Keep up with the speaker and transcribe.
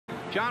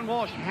John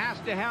Walsh has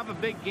to have a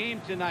big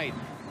game tonight.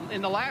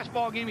 In the last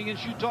ball game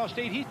against Utah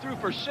State, he threw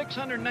for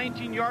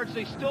 619 yards.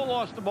 They still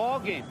lost the ball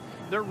game.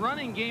 Their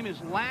running game is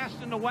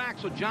last in the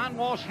WAC, so John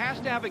Walsh has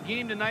to have a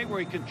game tonight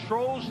where he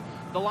controls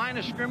the line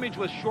of scrimmage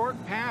with short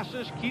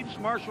passes, keeps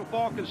Marshall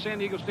Faulk and San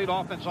Diego State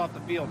offense off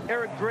the field.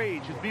 Eric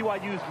Drage is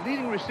BYU's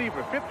leading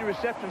receiver, 50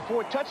 receptions,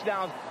 4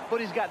 touchdowns,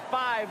 but he's got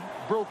 5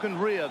 broken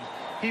ribs.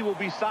 He will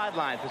be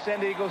sidelined. For San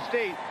Diego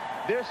State,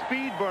 their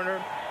speed burner,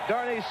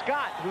 Darnay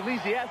Scott, who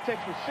leads the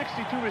Aztecs with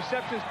 62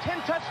 receptions, 10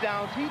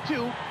 touchdowns. He,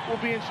 too,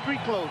 will be in street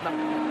clothes.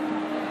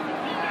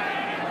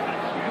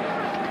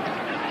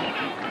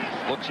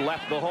 Looks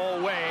left the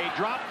whole way,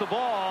 dropped the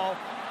ball.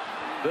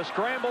 The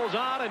scramble's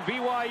on, and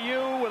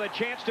BYU with a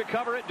chance to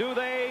cover it. Do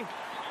they?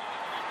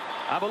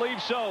 I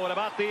believe so, at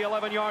about the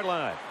 11-yard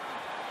line.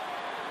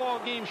 Ball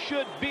game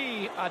should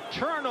be a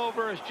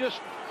turnover is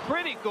just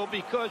critical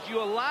because you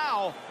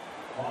allow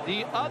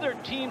the other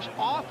team's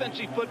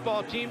offensive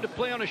football team to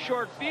play on a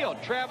short field.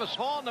 Travis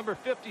Hall, number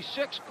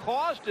 56,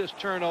 caused this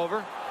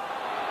turnover.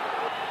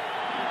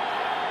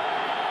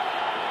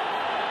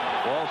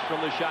 Walsh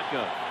from the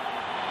shotgun.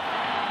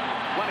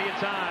 Plenty of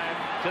time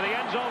to the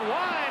end zone,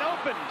 wide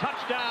open,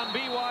 touchdown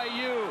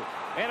BYU,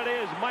 and it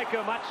is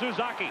Micah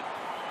Matsuzaki.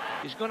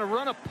 He's going to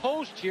run a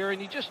post here,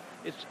 and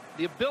it's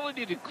the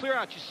ability to clear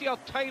out. You see how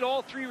tight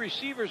all 3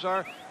 receivers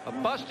are. A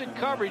busted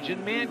coverage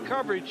and man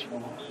coverage.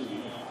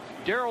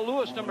 Darrell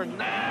Lewis, number 9.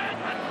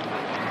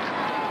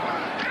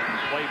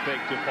 Play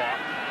fake to Faulk.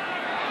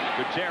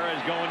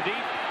 Gutierrez going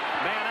deep.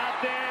 Man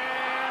out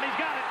there, and he's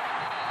got it.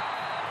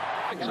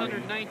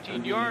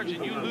 619 yards,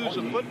 and you lose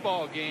a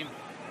football game.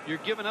 You're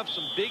giving up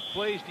some big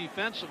plays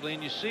defensively,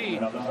 and you see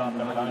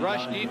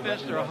rush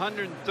defense, they're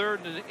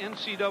 103rd in the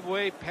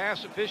NCAA,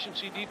 pass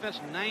efficiency defense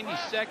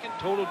 92nd,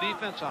 total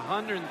defense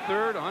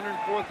 103rd,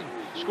 104th in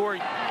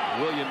scoring.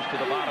 Williams to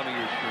the bottom of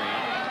your screen.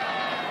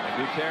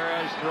 And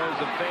Gutierrez throws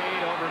the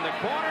fade over in the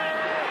corner.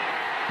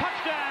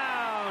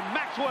 Touchdown,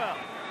 Maxwell.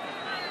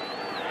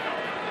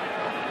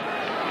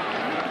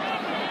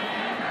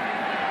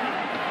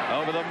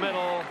 Over the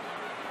middle.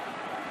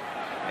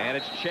 And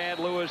it's Chad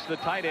Lewis, the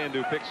tight end,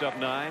 who picks up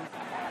 9.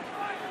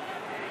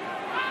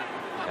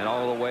 And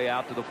all the way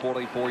out to the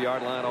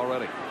 44-yard line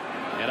already.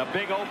 And a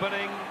big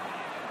opening.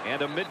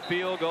 And a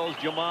midfield goes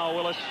Jamal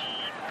Willis.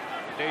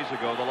 Days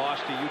ago, the loss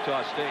to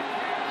Utah State.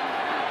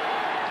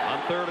 On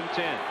 3rd and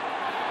 10.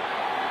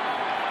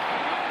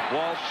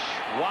 Walsh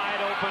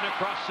wide open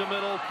across the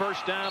middle.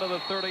 First down to the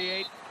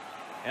 38.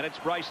 And it's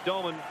Bryce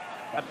Doman.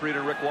 Godfrey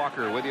and Rick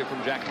Walker with you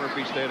from Jack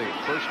Murphy Stadium.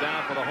 First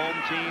down for the home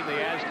team, the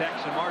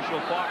Aztecs, and Marshall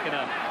Faulk in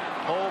a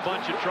whole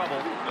bunch of trouble.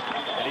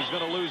 And he's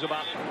going to lose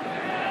about.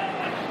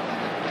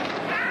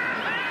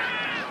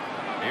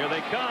 Here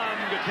they come.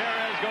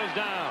 Gutierrez goes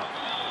down.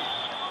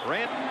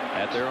 Rand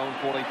at their own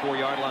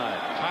 44-yard line.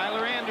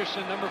 Tyler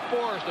Anderson, number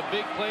 4, is the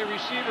big play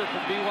receiver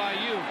for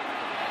BYU.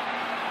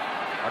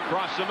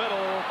 Across the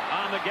middle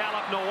on the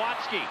gallop,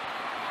 Nowatzki.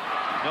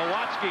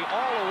 Nowatzki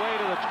all the way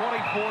to the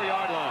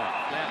 24-yard line.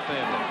 Snap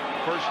family.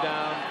 First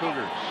down,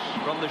 Cougars.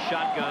 From the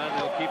shotgun,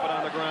 they'll keep it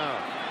on the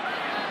ground.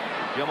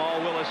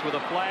 Jamal Willis with a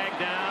flag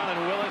down,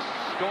 and Willis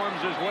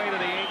storms his way to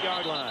the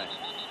 8-yard line.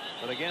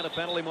 But again, a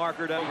penalty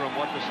marker down from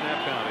what the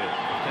snap count is.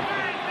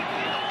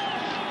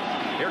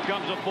 Here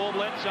comes a full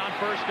blitz on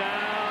first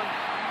down.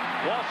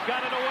 Walsh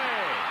got it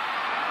away.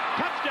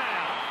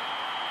 Touchdown.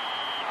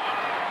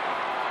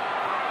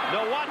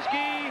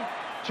 Nowatzki.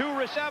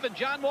 2-7.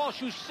 John Walsh,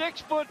 who's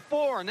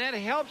 6'4", and that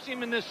helps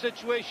him in this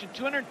situation.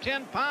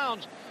 210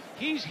 pounds.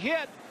 He's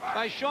hit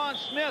by Sean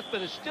Smith,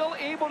 but is still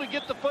able to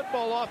get the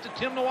football off to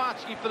Tim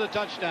Nowatzki for the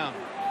touchdown.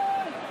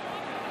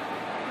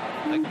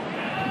 Little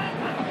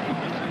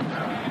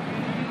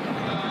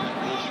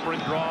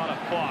sprint draw to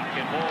Faulk,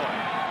 and boy,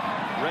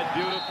 read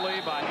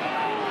beautifully by.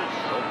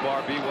 So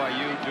far,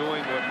 BYU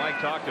doing what Mike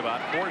talked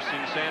about,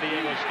 forcing San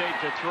Diego State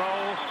to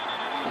throw.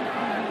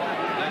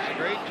 That's a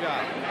great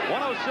job.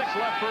 1:06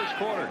 left first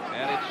quarter,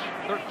 and it's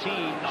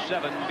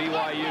 13-7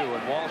 BYU,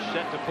 and Walsh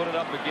set to put it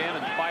up again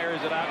and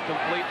fires it out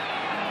complete.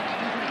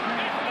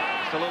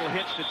 Just a little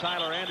hitch to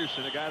Tyler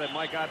Anderson, a guy that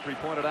Mike Godfrey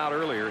pointed out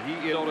earlier. He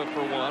hit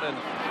for one, and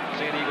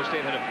San Diego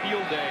State had a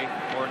field day,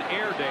 or an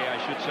air day, I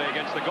should say,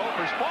 against the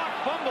Gophers. Faulk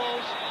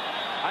fumbles.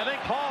 I think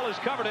Hall has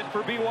covered it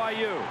for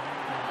BYU.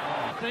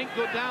 I think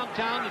go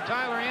downtown to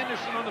Tyler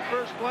Anderson on the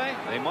first play.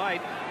 They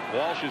might.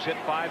 Walsh has hit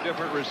 5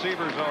 different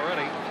receivers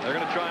already. They're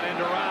going to try and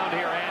end around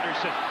here,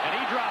 Anderson. And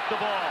he dropped the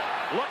ball.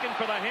 Looking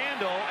for the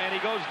handle, and he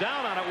goes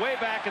down on it way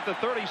back at the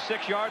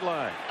 36-yard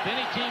line.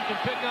 Any team can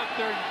pick up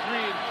 33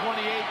 and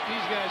 28.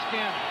 These guys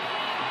can.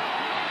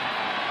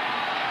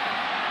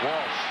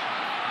 Walsh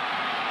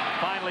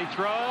finally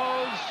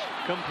throws.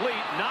 Complete.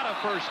 Not a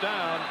first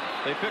down.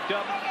 They picked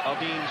up a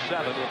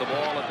 7 with the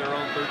ball at their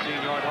own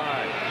 13-yard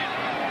line.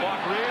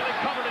 Faulk really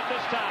covered it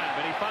this time,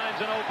 and he finds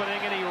an opening,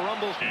 and he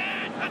rumbles.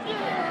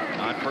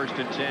 On 1st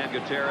and 10,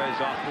 Gutierrez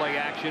off play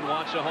action,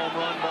 wants a home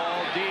run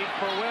ball deep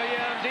for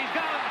Williams. He's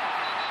got it.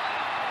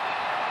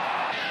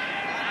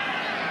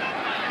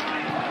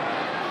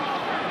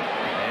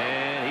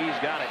 And he's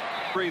got it.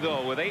 Three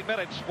though, with 8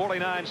 minutes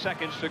 49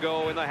 seconds to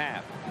go in the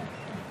half.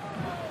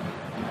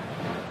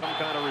 Some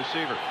kind of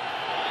receiver.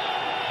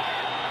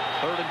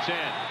 3rd and 10.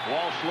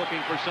 Walsh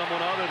looking for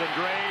someone other than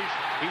Graves.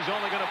 He's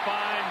only going to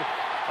find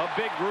a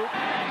big group.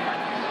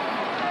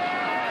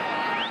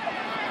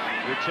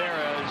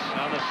 Gutierrez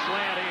on the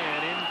slant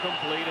in,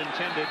 incomplete,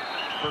 intended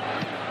for.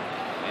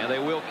 And they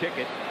will kick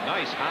it.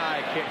 Nice high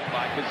kick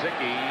by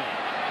Kazicki.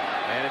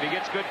 And if he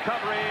gets good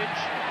coverage,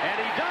 and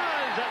he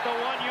does at the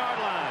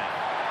 1-yard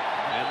line.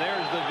 And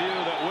there's the view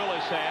that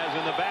Willis has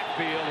in the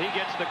backfield. He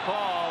gets the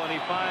call, and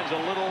he finds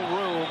a little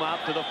room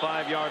out to the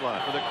 5-yard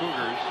line for the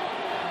Cougars.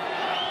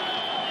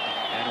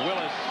 And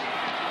Willis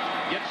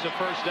gets the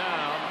first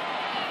down.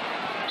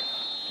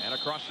 And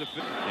across the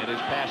field in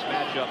his past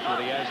matchups with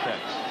the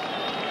Aztecs.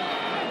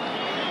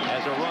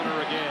 As a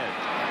runner again.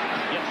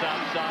 Gets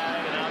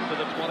outside and out to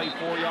the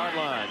 24-yard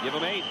line. Give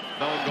him 8.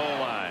 Own goal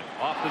line.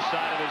 Off the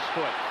side of his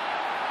foot.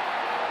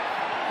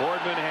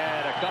 Boardman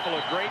had a couple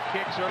of great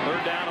kicks.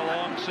 3rd down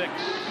along 6.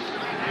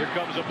 Here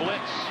comes a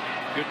blitz.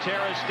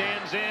 Gutierrez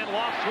stands in.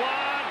 Lofts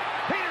one.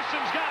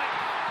 Peterson's got it.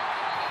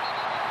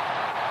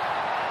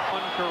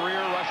 1 career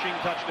rushing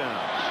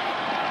touchdowns.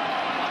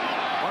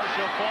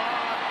 Marshall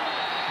Faulk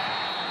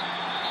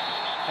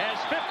has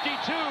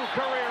 52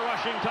 career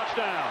rushing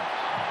touchdowns.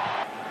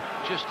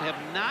 Just have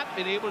not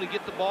been able to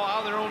get the ball out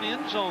of their own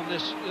end zone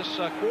this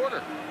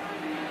quarter.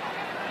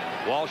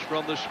 Walsh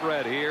from the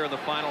spread here in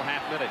the final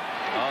half minute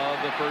of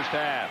the first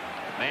half.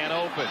 Man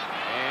open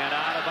and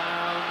out of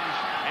bounds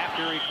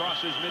after he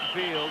crosses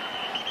midfield.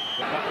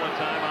 A couple of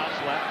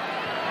timeouts left.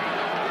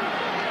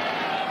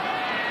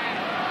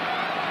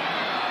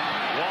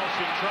 Walsh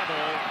in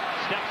trouble.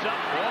 Steps up.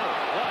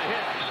 Whoa, what a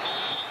hit.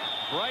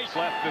 Bryce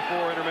left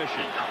before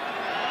intermission.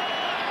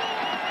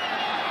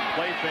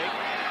 Play fake.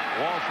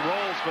 Walsh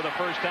rolls for the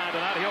first time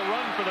tonight. He'll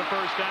run for the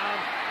first down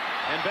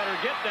and better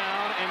get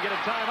down and get a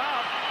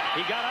timeout.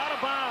 He got out of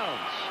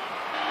bounds.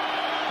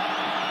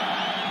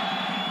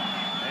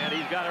 And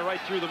he's got it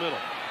right through the middle.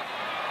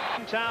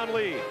 Town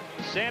lead.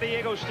 San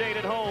Diego State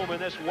at home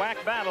in this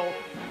WAC battle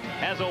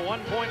has a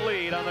 1-point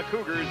lead on the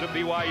Cougars of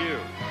BYU.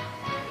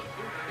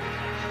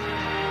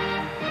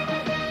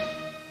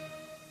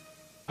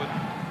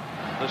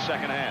 The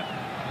second half.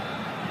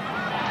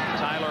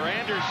 Tyler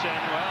Anderson,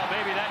 well,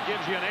 maybe that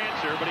gives you an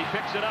answer, but he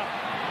picks it up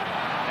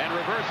and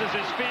reverses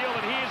his field,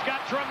 and he's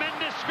got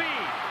tremendous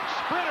speed.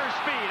 Sprinter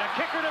speed, a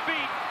kicker to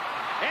beat.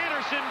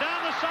 Anderson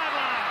down the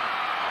sideline.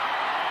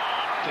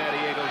 San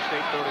Diego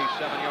State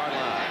 37-yard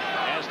line.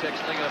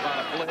 Aztecs thinking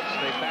about a blitz.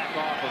 They back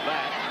off of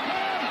that.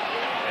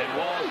 And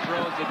Walsh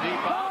throws the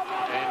deep out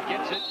and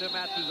gets it to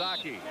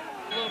Matsuzaki.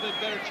 A little bit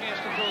better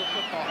chance to throw the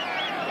football.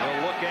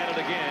 They'll look at it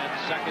again.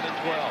 2nd and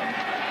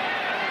 12.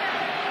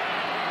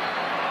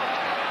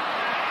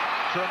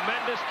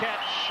 Tremendous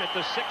catch at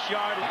the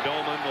 6-yard.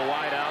 Doman, the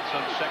wideouts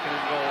on 2nd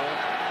and goal.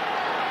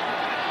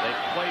 They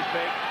play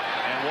fake,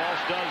 and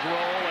Walsh does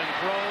roll and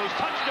throws.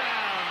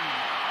 Touchdown!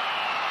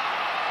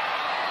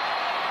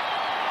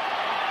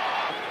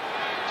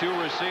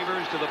 2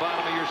 receivers to the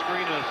bottom of your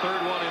screen, and a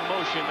 3rd one in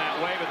motion that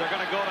way, but they're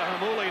going to go to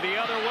Hamuli the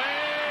other way.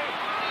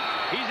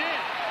 He's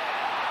in.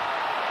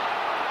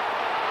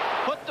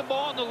 Put the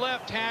ball in the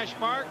left hash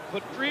mark,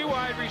 put 3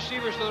 wide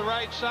receivers to the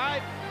right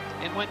side,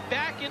 and went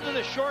back into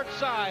the short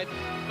side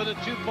for the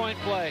 2-point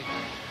play.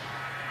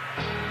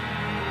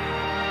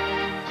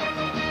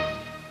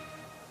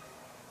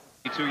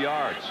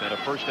 Yards and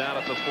a first down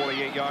at the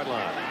 48-yard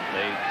line.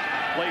 They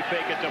play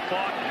fake it to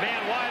Faulk.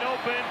 Man wide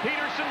open.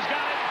 Peterson's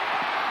got it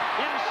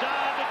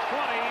inside the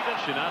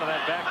 20. Out of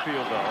that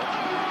backfield, though.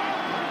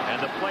 And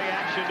the play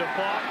action to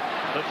Faulk.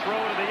 The throw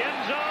to the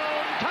end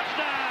zone.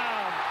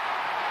 Touchdown!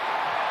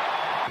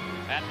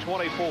 At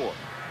 24.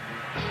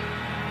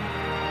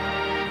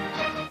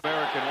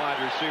 American wide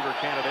receiver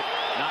candidate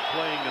not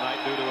playing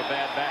tonight due to a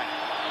bad back.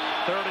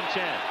 3rd and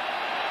 10.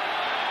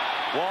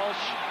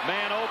 Walsh,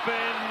 man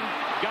open,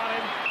 got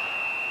him.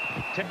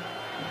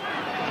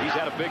 He's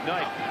had a big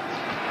night.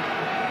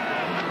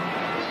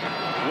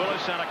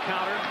 Willis on a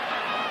counter.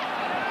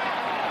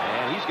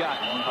 And he's got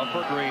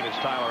upper green as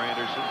Tyler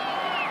Anderson.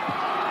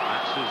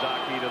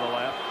 Matsuzaki to the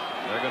left.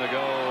 They're going to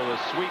go the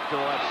sweep to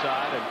the left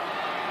side, and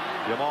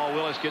Jamal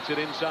Willis gets it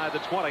inside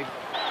the 20.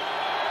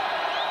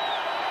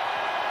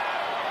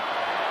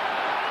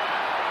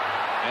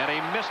 And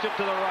he missed it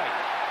to the right.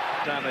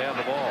 Time they have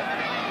the ball.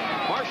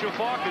 Marshall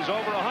Faulk is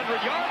over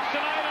 100 yards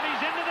tonight, and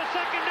he's into the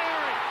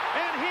secondary.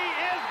 And he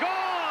is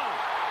gone.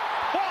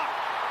 Faulk.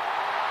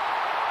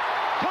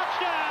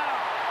 Touchdown.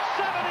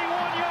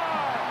 71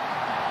 yards.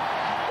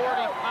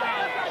 40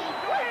 pounds.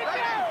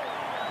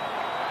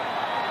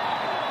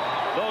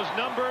 Those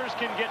numbers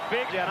can get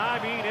big, and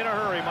I mean in a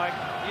hurry, Mike.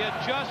 The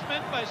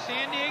adjustment by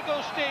San Diego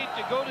State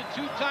to go to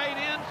 2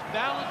 tight ends,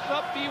 balance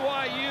up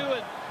BYU,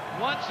 and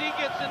once he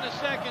gets in the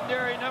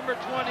secondary, number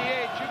 28,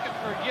 you can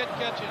forget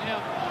catching him.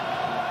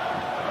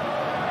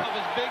 Of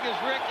as big as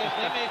Rick is,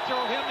 they may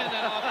throw him in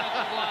that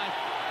offensive line.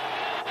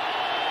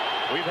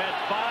 We've had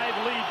 5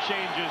 lead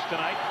changes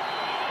tonight.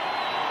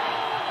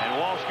 And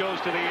Walsh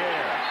goes to the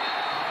air.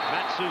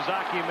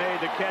 Matsuzaki made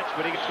the catch,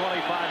 but he gets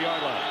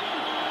 25-yard line.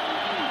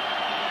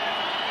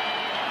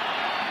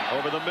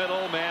 Over the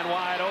middle, man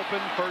wide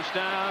open, first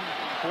down.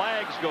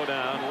 Flags go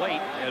down late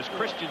as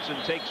Christensen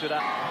takes it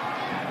out.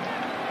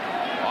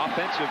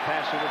 Offensive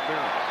pass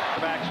interference.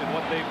 Backs and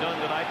what they've done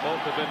tonight, both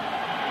have been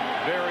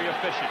very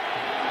efficient.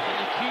 And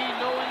the key,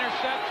 no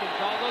interceptions,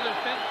 although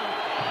there's been some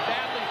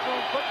badly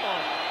thrown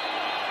footballs.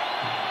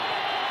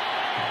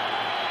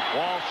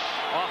 Walsh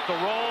off the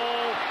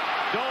roll.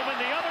 Doman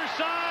the other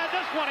side.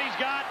 This one he's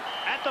got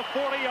at the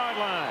 40-yard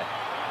line.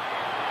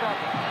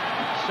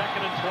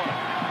 Second and 20.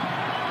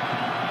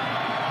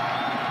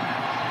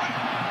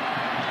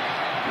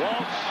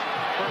 Walsh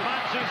for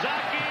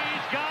Matsuzaki.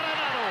 He's got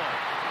another one.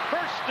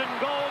 First and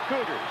goal,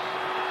 Cougars.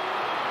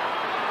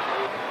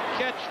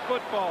 Catch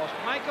footballs.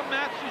 Michael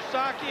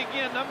Matsuzaki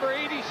again, number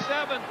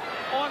 87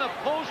 on a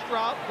post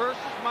route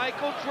versus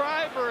Michael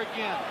Driver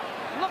again.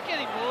 Look at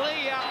him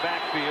lay out.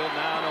 Backfield,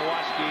 now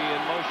Nowaski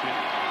in motion.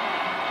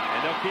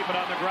 And they'll keep it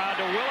on the ground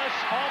to Willis,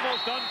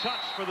 almost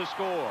untouched for the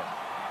score.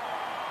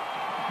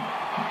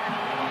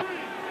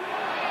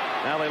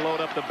 Now they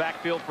load up the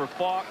backfield for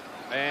Falk,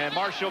 and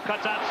Marshall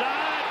cuts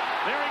outside.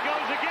 There he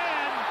goes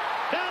again,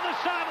 down the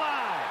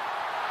sideline.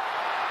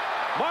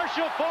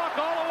 Marshall Falk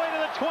all the way to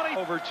the 20.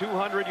 Over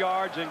 200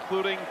 yards,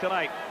 including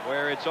tonight,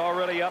 where it's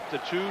already up to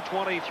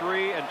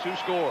 223 and 2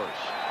 scores.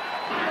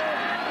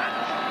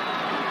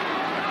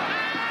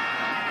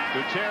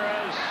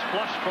 Gutierrez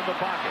flushed from the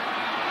pocket.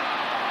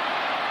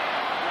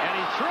 And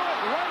he threw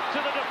it right to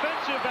the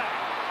defensive back.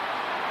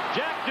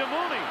 Jack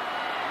DeMooney.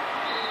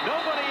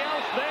 Nobody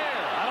else there.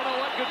 I don't know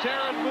what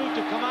Gutierrez moved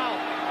to come out.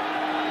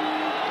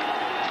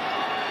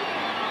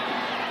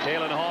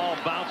 Kalen Hall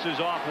bounces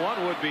off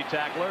one would-be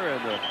tackler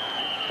in the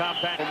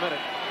compact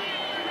minute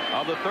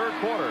of the third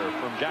quarter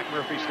from Jack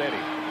Murphy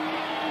Stadium.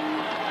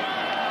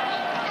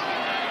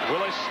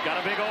 Willis got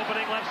a big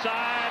opening left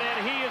side,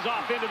 and he is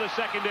off into the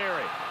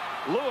secondary.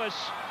 Lewis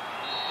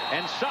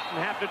and Sutton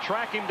have to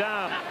track him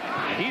down.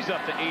 He's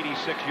up to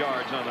 86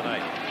 yards on the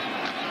night.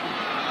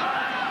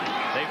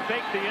 They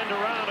fake the end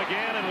around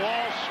again, and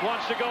Walsh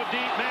wants to go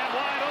deep. Man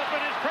wide open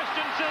is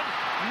Christensen.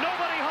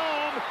 Nobody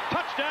home.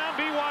 Touchdown,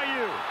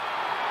 BYU.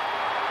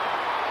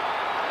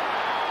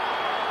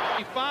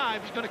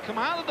 He's going to come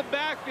out of the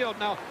backfield.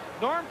 Now,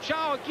 Norm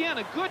Chow, again,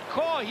 a good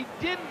call. He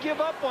didn't give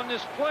up on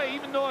this play,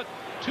 even though it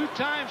 2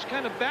 times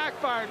kind of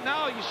backfired.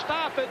 Now you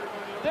stop it.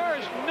 There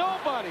is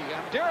nobody.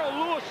 Darrell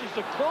Lewis is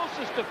the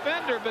closest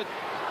defender, but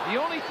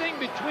the only thing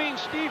between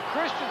Steve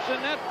Christensen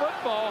and that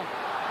football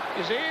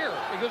is air,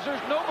 because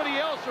there's nobody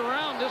else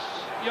around this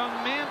young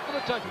man for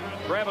the touchdown.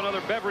 Grab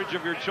another beverage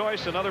of your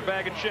choice, another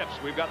bag of chips.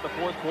 We've got the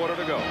fourth quarter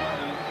to go.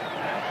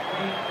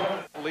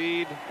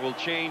 Lead will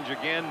change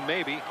again,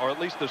 maybe, or at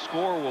least the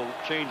score will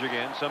change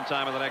again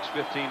sometime in the next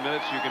 15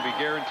 minutes. You can be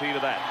guaranteed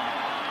of that.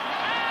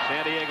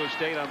 San Diego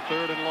State on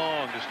 3rd and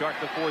long to start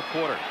the fourth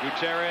quarter.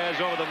 Gutierrez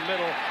over the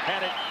middle,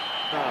 had it.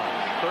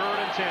 3rd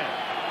and 10.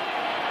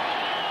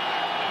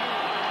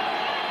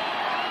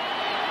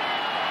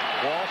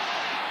 Walsh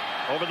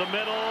over the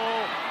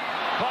middle,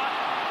 caught.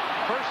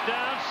 First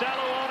down,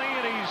 Salomone,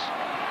 and he's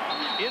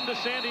into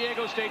San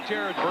Diego State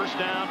territory. First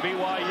down,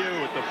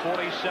 BYU at the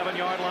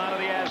 47-yard line of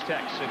the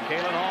Aztecs. And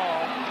Kalen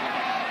Hall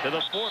to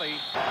the 40.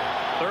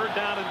 3rd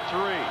down and 3.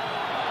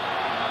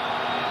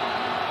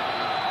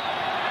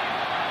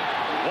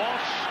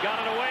 Walsh got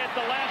it away at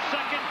the last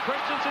second.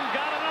 Christensen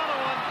got another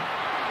one.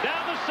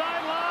 Down the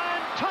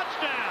sideline,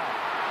 touchdown.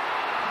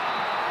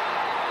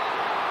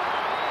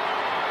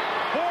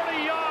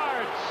 40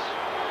 yards.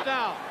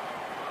 Now,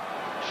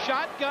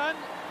 shotgun.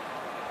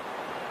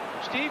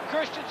 Steve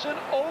Christensen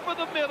over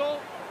the middle.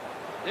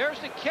 There's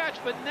the catch,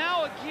 but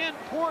now again,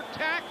 poor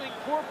tackling,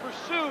 poor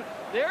pursuit.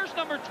 There's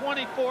number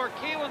 24,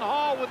 Kalen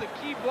Hall, with a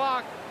key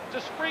block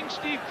to spring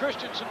Steve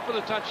Christensen for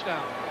the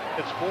touchdown.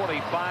 It's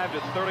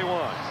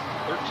 45-31.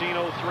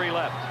 13:03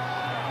 left.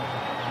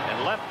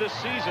 And left this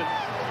season,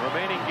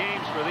 remaining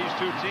games for these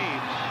two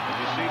teams. And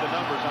you see the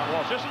numbers on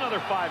Walsh. Just another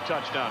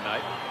 5-touchdown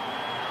night.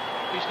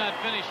 He's not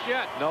finished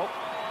yet. Nope.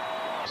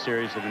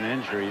 Series of an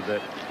injury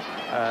that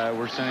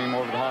we're sending him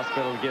over to the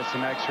hospital to get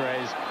some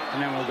x-rays,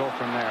 and then we'll go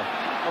from there.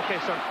 Okay,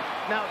 so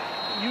now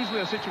usually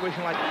in a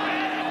situation like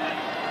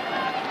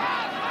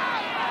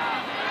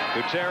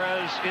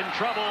Gutierrez in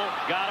trouble,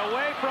 got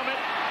away from it,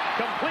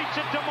 completes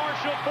it to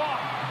Marshall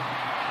Falk.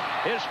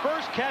 His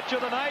first catch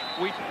of the night.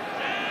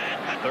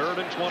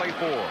 3rd and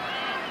 24.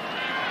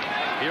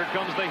 Here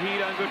comes the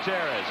heat on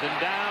Gutierrez,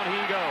 and down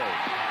he goes.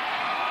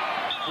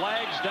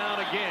 Flags down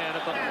again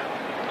at the...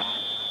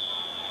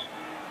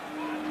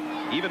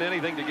 Even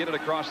anything to get it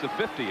across the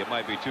 50, it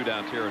might be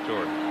 2-down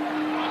territory.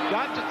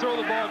 Got to throw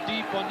the ball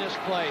deep on this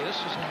play. This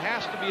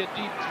has to be a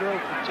deep throw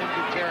for Tim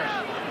Gutierrez.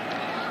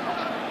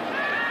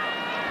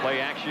 Play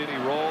action, he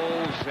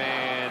rolls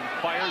and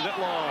fires it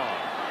long.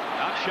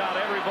 Outshot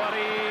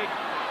everybody.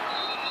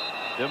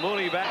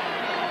 DeMooney back.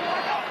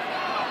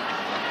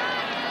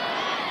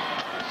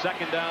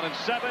 2nd down and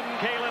 7.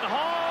 Kalen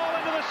Hall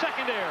into the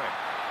secondary.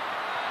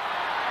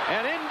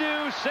 And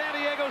into San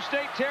Diego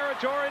State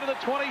territory to the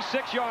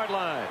 26-yard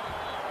line.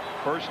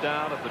 First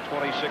down at the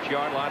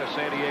 26-yard line of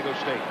San Diego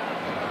State.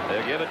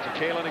 They'll give it to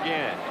Kalen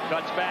again.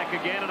 Cuts back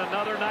again, and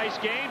another nice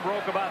gain.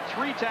 Broke about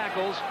 3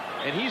 tackles,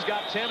 and he's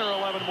got 10 or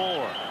 11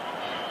 more.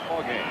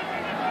 Ball game.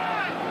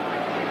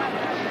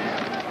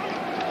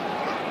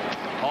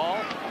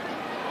 Hall.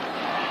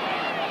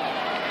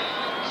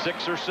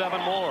 6 or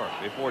 7 more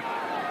before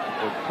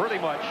we'll pretty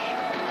much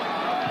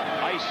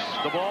ice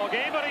the ball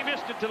game, but he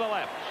missed it to the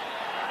left.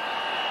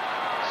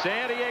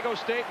 San Diego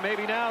State,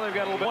 maybe now they've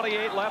got a little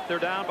 28 left. They're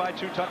down by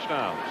 2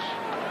 touchdowns.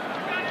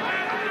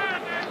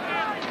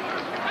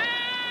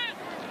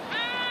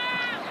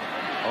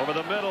 Over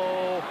the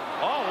middle.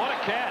 Oh, what a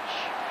catch.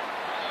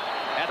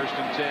 First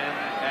and 10,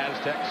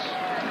 Aztecs.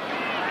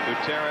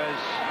 Gutierrez.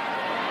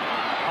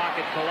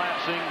 Pocket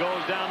collapsing,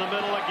 goes down the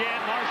middle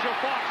again. Marshall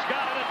Faulk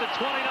got it at the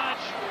 29.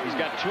 He's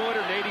got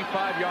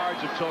 285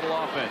 yards of total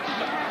offense.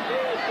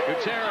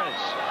 Gutierrez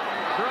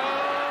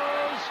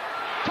throws.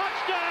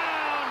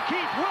 Touchdown,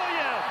 Keith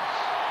Williams.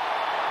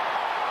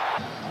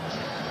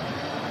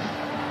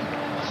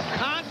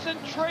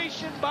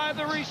 Concentration by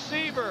the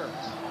receiver.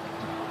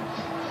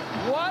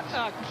 What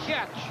a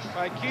catch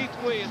by Keith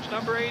Williams,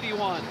 number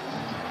 81.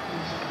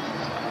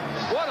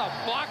 What a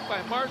block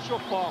by Marshall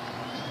Faulk.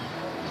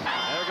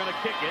 They're going to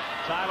kick it.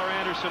 Tyler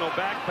Anderson will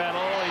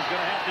backpedal. He's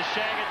going to have to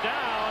shag it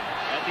down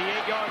at the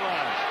 8-yard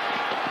line.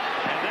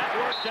 And that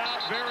worked out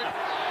very well.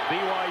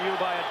 BYU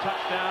by a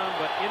touchdown,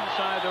 but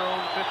inside their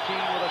own 15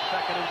 with a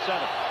 2nd and 7.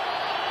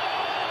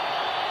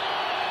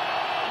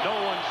 No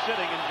one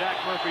sitting in Jack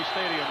Murphy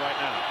Stadium right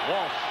now.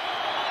 Walsh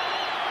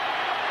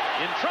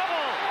in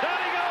trouble.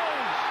 Down he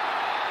goes.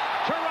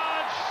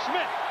 Terrod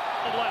Smith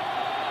left.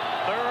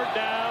 3rd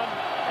down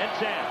and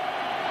 10.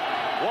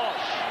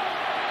 Walsh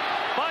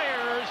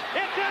fires.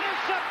 It's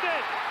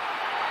intercepted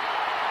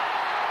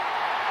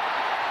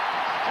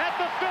at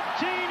the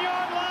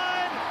 15-yard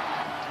line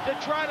to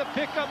try to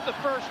pick up the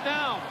first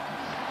down.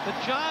 But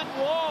John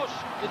Walsh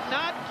did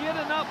not get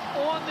enough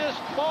on this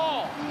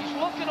ball. He's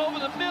looking over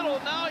the middle.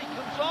 Now he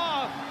comes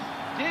off.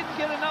 Didn't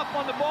get enough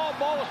on the ball.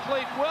 Ball was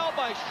played well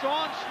by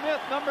Sean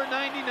Smith, number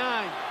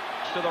 99.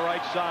 To the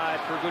right side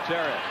for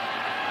Gutierrez.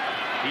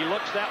 He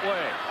looks that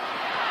way.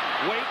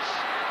 Waits.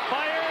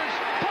 Fires.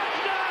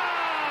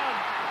 Touchdown!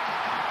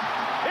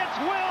 It's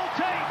Will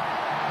Tate.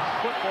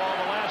 Football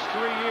the last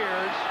 3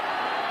 years.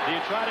 Do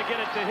you try to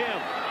get it to him?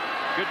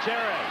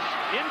 Gutierrez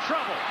in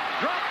trouble.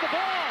 Dropped the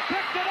ball.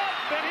 Picked it up,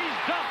 and he's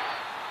dumped.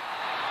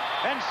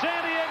 And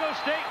San Diego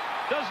State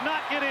does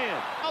not get in.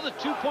 Now the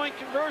 2-point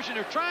conversion.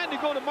 They're trying to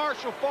go to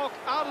Marshall Faulk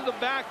out of the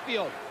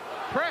backfield.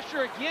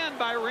 Pressure again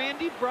by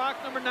Randy Brock,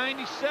 number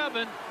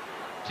 97.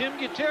 Tim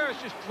Gutierrez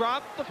just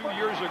dropped the 2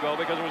 years ago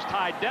because it was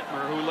Ty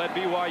Detmer who led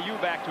BYU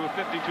back to a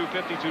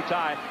 52-52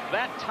 tie.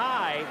 That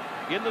tie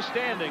in the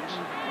standings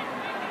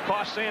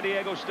cost San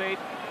Diego State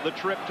the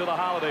trip to the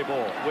Holiday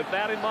Bowl. With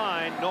that in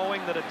mind,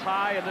 knowing that a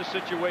tie in this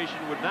situation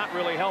would not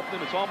really help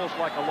them, it's almost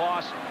like a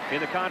loss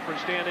in the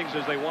conference standings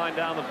as they wind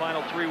down the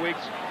final 3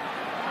 weeks.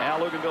 Al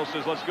Luganville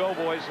says, let's go,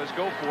 boys, let's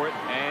go for it,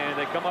 and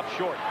they come up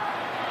short.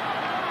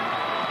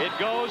 It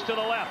goes to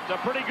the left, a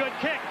pretty good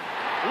kick.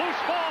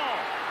 Loose ball.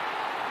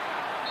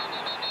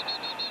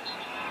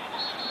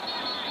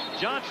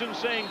 Johnson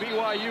saying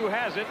BYU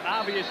has it.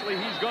 Obviously,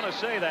 he's going to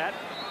say that.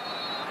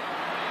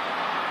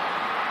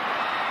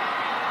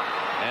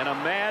 And a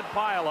mad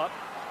pileup.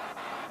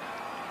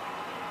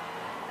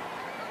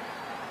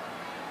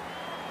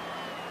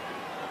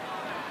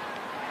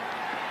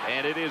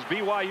 And it is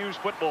BYU's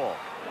football.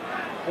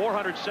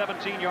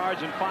 417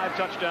 yards and 5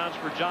 touchdowns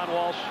for John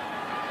Walsh.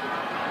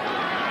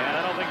 And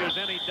I don't think there's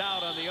any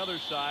doubt on the other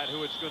side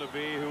who it's going to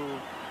be, who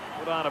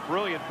put on a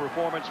brilliant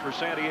performance for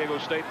San Diego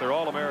State. Their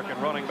All-American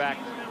running back,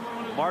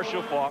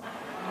 Marshall Faulk.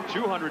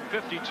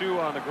 252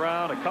 on the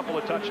ground, a couple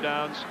of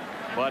touchdowns,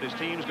 but his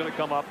team's going to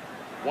come up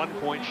 1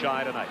 point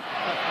shy tonight.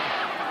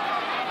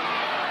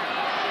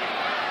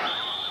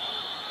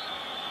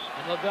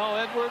 And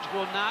LaVell Edwards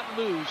will not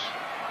lose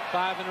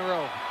 5 in a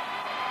row.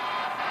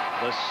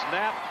 The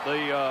snap,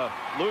 the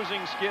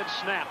losing skid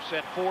snaps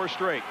at 4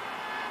 straight.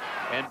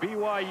 And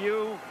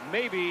BYU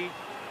maybe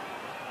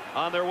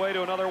on their way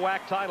to another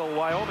WAC title.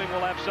 Wyoming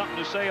will have something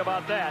to say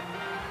about that.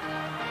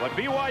 But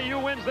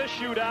BYU wins this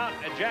shootout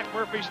at Jack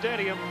Murphy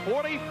Stadium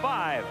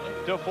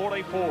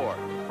 45-44.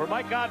 For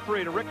Mike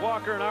Godfrey, to Rick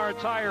Walker, and our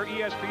entire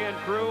ESPN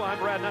crew, I'm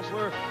Brad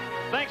Nessler.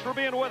 Thanks for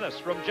being with us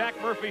from Jack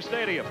Murphy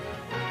Stadium.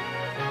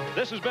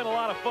 This has been a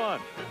lot of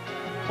fun.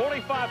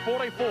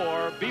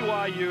 45-44,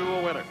 BYU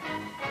a winner.